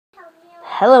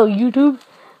Hello YouTube,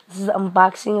 this is the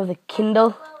unboxing of the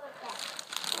Kindle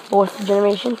 4th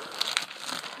generation.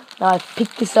 Now I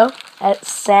picked this up at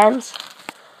Sam's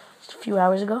just a few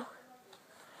hours ago.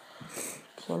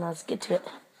 Okay, now let's get to it.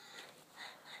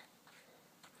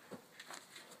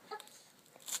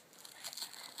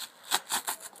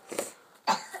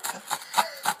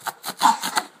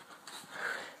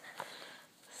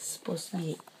 It's supposed to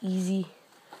be an easy,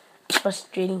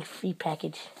 frustrating free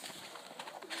package.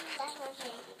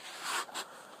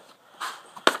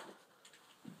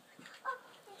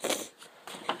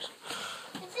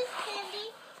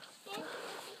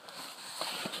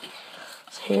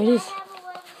 So here it is.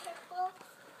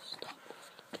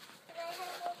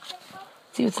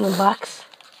 See what's in the box?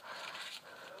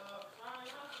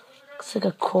 Looks like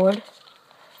a cord,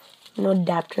 no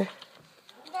adapter.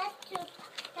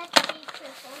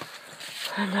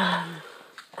 And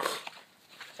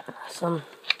some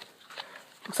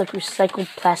looks like recycled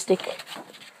plastic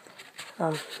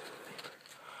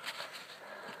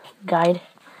guide,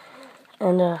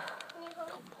 and I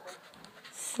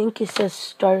think it says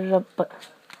start it up, but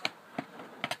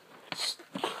just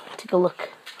take a look.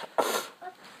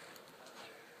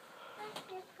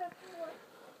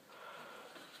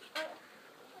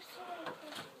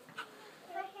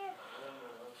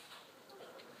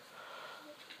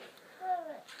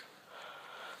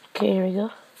 Okay, here we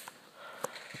go.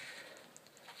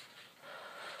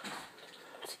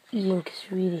 It's easy and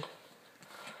it's really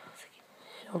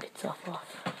don't get itself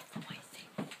off.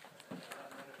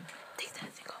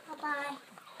 Bye-bye.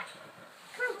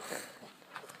 Come.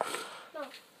 No.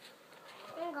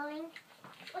 I'm going.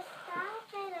 Stop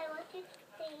it. I want you to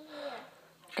stay here.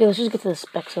 Okay, let's just get to the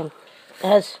specs on. It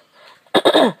has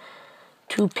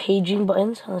 2 paging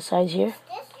buttons on the sides here. Is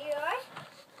this yours?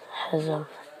 It has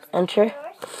enter,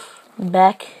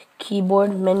 back,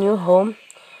 keyboard, menu, home,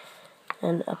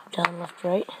 and up, down, left,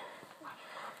 right.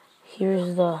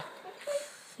 Here's the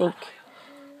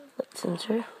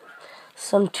sensor.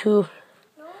 Some 2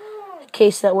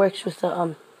 case that works with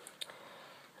the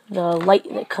light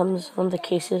that comes on the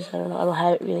cases. I don't know. I don't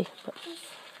have it really, but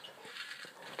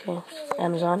okay.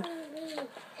 Amazon.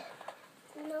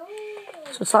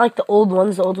 So it's not like the old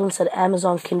ones. The old one said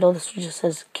Amazon Kindle. This one just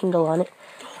says Kindle on it.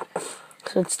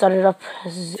 So it started up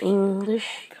as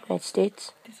English, United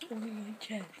States.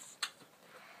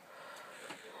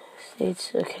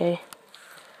 States, okay.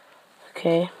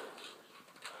 Okay.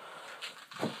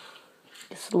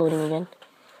 It's loading again.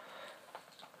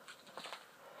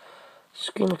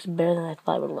 Screen looks better than I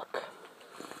thought it would look.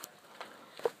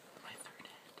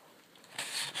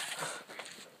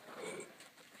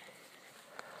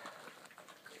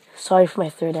 Sorry for my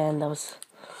third hand, that was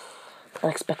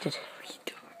unexpected.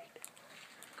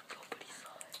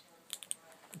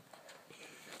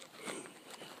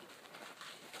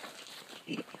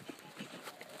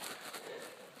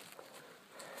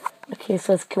 Okay,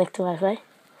 so let's connect to Wi-Fi.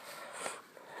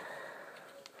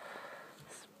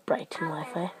 It's Brighton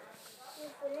Wi-Fi. You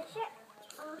finish it?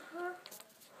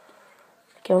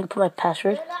 Okay, I'm gonna put my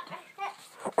password. Do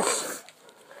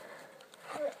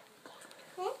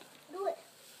it.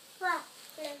 What?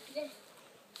 Like this.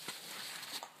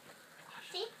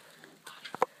 See?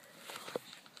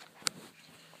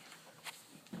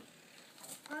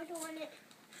 I don't want it.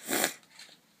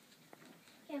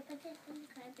 Here, put this in the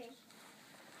garbage.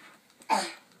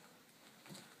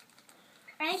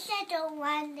 I said don't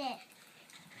want it.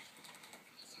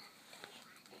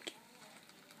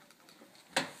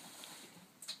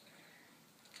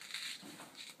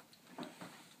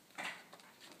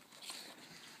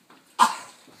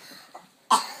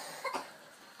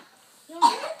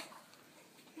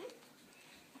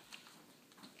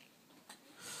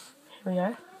 Here we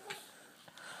are.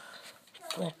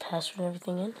 Put my password and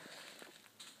everything in.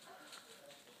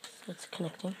 So it's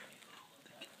connecting.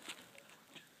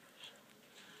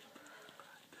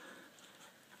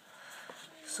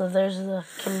 So there's the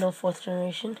Kindle 4th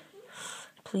generation.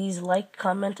 Please like,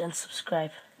 comment, and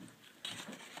subscribe.